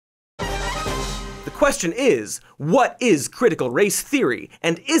The question is, what is critical race theory,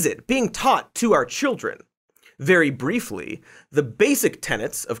 and is it being taught to our children? Very briefly, the basic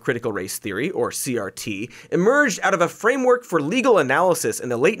tenets of critical race theory, or CRT, emerged out of a framework for legal analysis in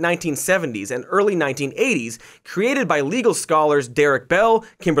the late 1970s and early 1980s, created by legal scholars Derek Bell,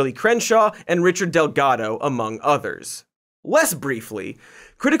 Kimberly Crenshaw, and Richard Delgado, among others. Less briefly,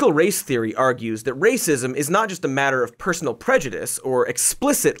 critical race theory argues that racism is not just a matter of personal prejudice or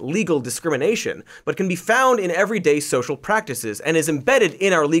explicit legal discrimination, but can be found in everyday social practices and is embedded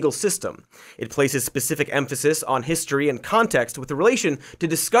in our legal system. It places specific emphasis on history and context with relation to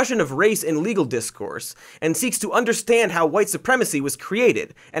discussion of race in legal discourse, and seeks to understand how white supremacy was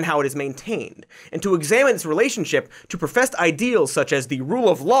created and how it is maintained, and to examine its relationship to professed ideals such as the rule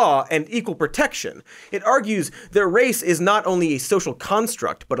of law and equal protection. It argues that race is not only a social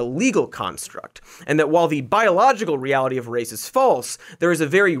construct, but a legal construct, and that while the biological reality of race is false, there is a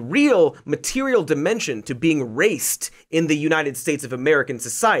very real material dimension to being raced in the United States of American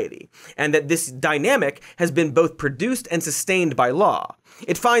society, and that this dynamic has been both produced and sustained by law.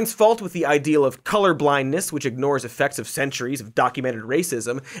 It finds fault with the ideal of color blindness, which ignores effects of centuries of documented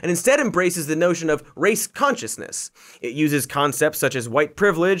racism, and instead embraces the notion of race consciousness. It uses concepts such as white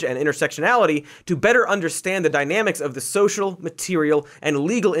privilege and intersectionality to better understand the dynamics of the social, material, and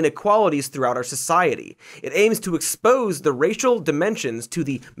legal inequalities throughout our society. It aims to expose the racial dimensions to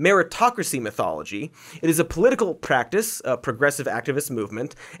the meritocracy mythology. It is a political practice, a progressive activist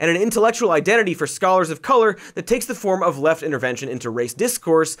movement, and an intellectual identity for scholars of color that takes the form of left intervention into race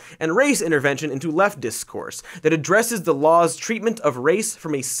discourse and race intervention into left discourse that addresses the law's treatment of race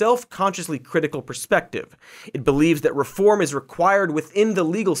from a self-consciously critical perspective. It believes that reform is required within the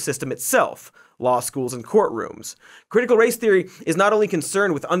legal system itself, law schools and courtrooms. Critical race theory is not only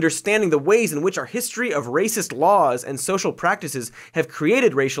concerned with understanding the ways in which our history of racist laws and social practices have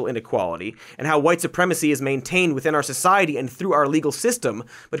created racial inequality, and how white supremacy is maintained within our society and through our legal system,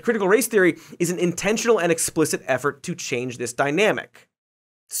 but critical race theory is an intentional and explicit effort to change this dynamic.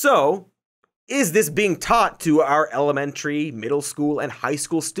 So, is this being taught to our elementary, middle school, and high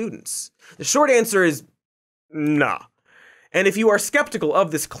school students? The short answer is nah. And if you are skeptical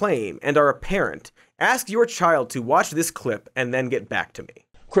of this claim and are a parent, ask your child to watch this clip and then get back to me.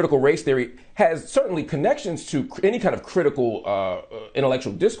 Critical race theory has certainly connections to any kind of critical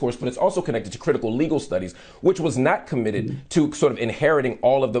intellectual discourse, but it's also connected to critical legal studies, which was not committed to sort of inheriting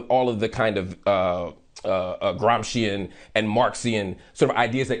all of the kind of Gramscian and Marxian sort of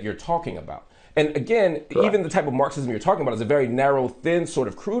ideas that you're talking about. And again, even the type of Marxism you're talking about is a very narrow, thin, sort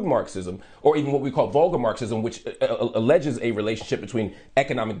of crude Marxism, or even what we call vulgar Marxism, which alleges a relationship between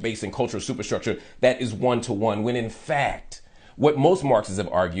economic base and cultural superstructure that is one-to-one, when in fact, what most Marxists have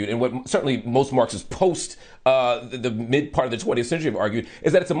argued, and what certainly most Marxists post the mid part of the 20th century have argued,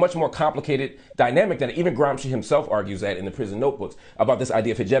 is that it's a much more complicated dynamic than even Gramsci himself argues at in the prison notebooks about this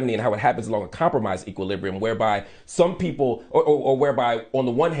idea of hegemony and how it happens along a compromise equilibrium, whereby some people, or whereby on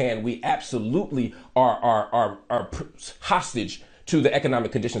the one hand we absolutely are hostage to the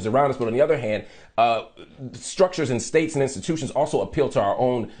economic conditions around us, but on the other hand, structures and states and institutions also appeal to our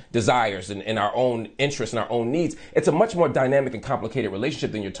own desires and our own interests and our own needs. It's a much more dynamic and complicated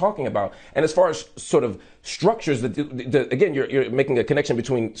relationship than you're talking about. And as far as sort of structures, again, you're making a connection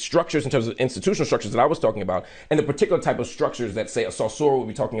between structures in terms of institutional structures that I was talking about, and the particular type of structures that, say, a Saussure would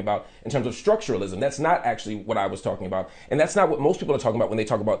be talking about in terms of structuralism. That's not actually what I was talking about. And that's not what most people are talking about when they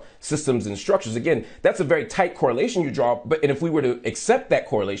talk about systems and structures. Again, that's a very tight correlation you draw. And if we were to accept that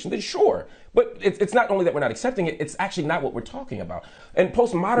correlation, then sure. But it's not only that we're not accepting it, it's actually not what we're talking about. And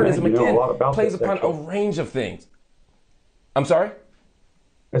postmodernism, again, plays upon a range of things. I'm sorry?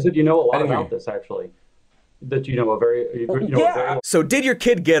 I said you know a lot about this, actually. That you know a very... So did your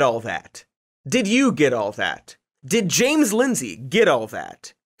kid get all that? Did you get all that? Did James Lindsay get all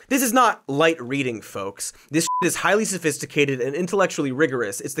that? This is not light reading, folks. This is highly sophisticated and intellectually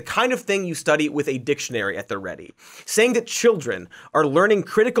rigorous. It's the kind of thing you study with a dictionary at the ready. Saying that children are learning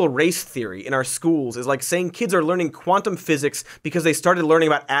critical race theory in our schools is like saying kids are learning quantum physics because they started learning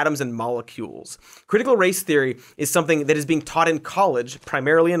about atoms and molecules. Critical race theory is something that is being taught in college,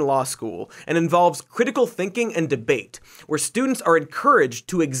 primarily in law school, and involves critical thinking and debate, where students are encouraged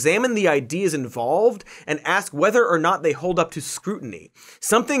to examine the ideas involved and ask whether or not they hold up to scrutiny.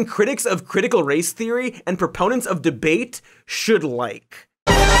 Something critics of critical race theory and proponents of debate should like.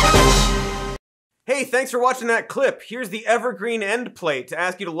 Hey, thanks for watching that clip. Here's the evergreen end plate to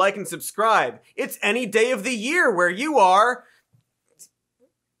ask you to like and subscribe. It's any day of the year where you are.